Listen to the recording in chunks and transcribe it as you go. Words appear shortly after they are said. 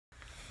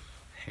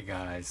Hey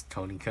guys,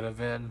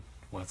 TonyCouldveBeen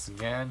once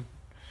again.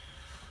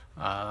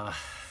 I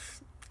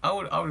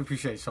would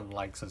appreciate some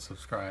likes and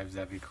subscribes.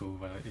 That'd be cool.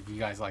 But if you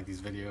guys like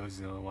these videos,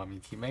 want me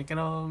to keep making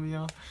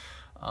them,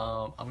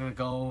 I'm gonna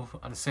go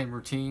on the same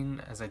routine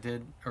as I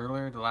did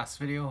earlier, the last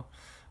video,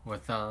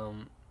 with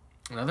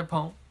another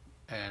poem,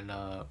 and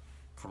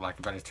for lack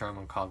of a better term, I'm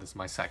gonna call this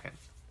my second.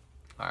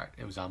 All right,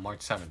 it was on March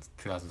 7th,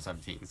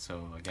 2017.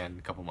 So again,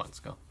 a couple months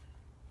ago.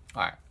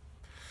 All right,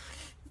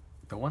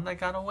 the one that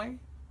got away,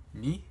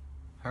 me.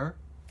 Her,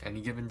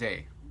 any given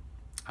day.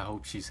 I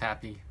hope she's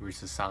happy.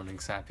 Reese is sounding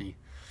sappy.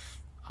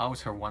 I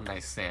was her one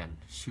night stand.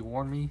 She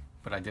warned me,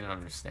 but I didn't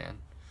understand.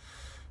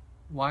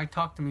 Why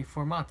talk to me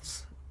for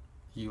months?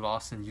 You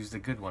lost and used a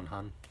good one,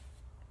 hun.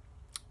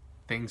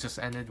 Things just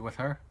ended with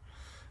her.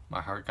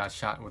 My heart got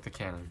shot with a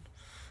cannon.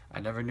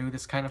 I never knew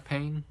this kind of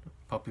pain.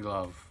 Puppy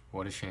love,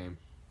 what a shame.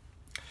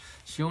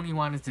 She only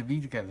wanted to be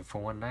together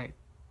for one night.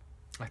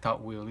 I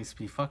thought we'd at least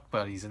be fuck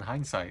buddies in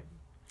hindsight.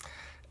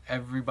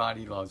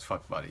 Everybody loves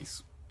fuck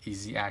buddies.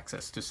 Easy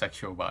access to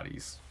sexual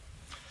bodies.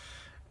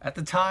 At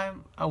the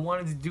time, I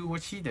wanted to do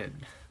what she did,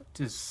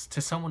 just to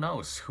someone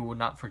else who would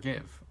not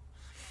forgive.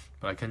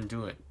 But I couldn't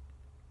do it,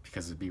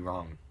 because it'd be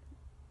wrong.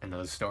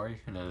 Another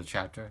story, another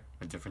chapter,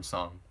 a different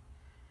song.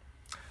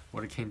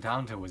 What it came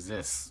down to was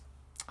this.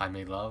 I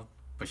made love,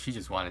 but she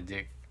just wanted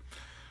dick.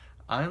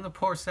 I am the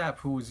poor sap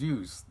who was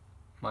used.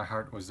 My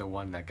heart was the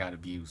one that got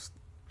abused.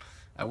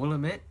 I will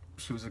admit,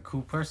 she was a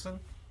cool person.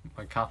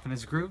 My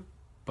confidence grew,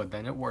 but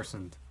then it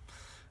worsened.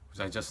 Was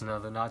I just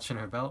another notch in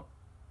her belt?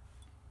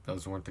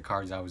 Those weren't the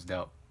cards I was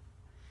dealt.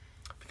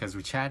 Because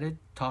we chatted,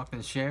 talked,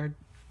 and shared.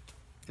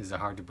 Is it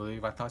hard to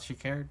believe I thought she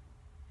cared?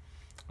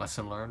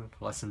 Lesson learned,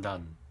 lesson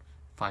done.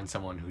 Find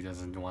someone who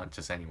doesn't want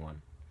just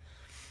anyone.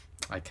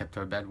 I kept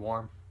her bed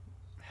warm.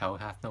 Hell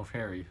hath no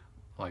fairy,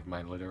 like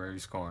my literary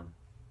scorn.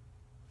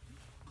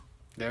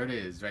 There it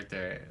is, right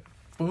there.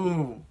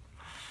 Boom!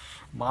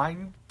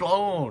 Mind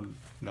blown!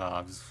 No,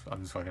 I'm just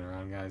fucking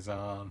around, guys.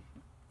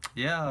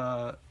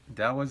 Yeah,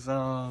 that was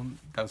the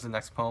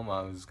next poem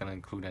I was gonna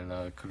include in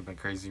the Could Have Been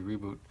Crazy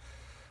reboot.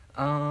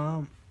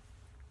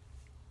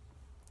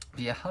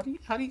 Yeah, how do you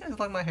guys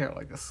like my hair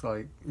like this?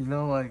 Like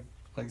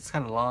it's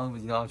kind of long,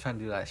 but I'm trying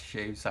to do that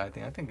shave side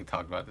thing. I think we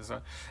talked about this.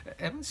 Am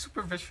I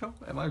superficial?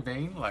 Am I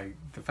vain? Like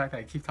the fact that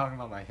I keep talking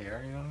about my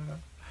hair,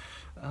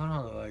 I don't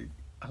know. Like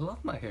I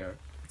love my hair.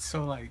 It's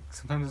so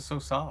sometimes it's so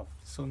soft,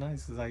 it's so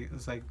nice.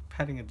 It's like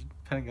petting a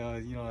an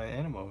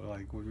animal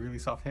like with really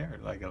soft hair,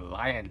 like a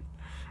lion.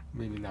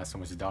 Maybe not so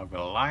much a dog,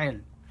 but a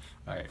lion.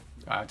 All right,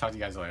 I'll talk to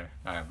you guys later.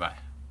 All right, bye.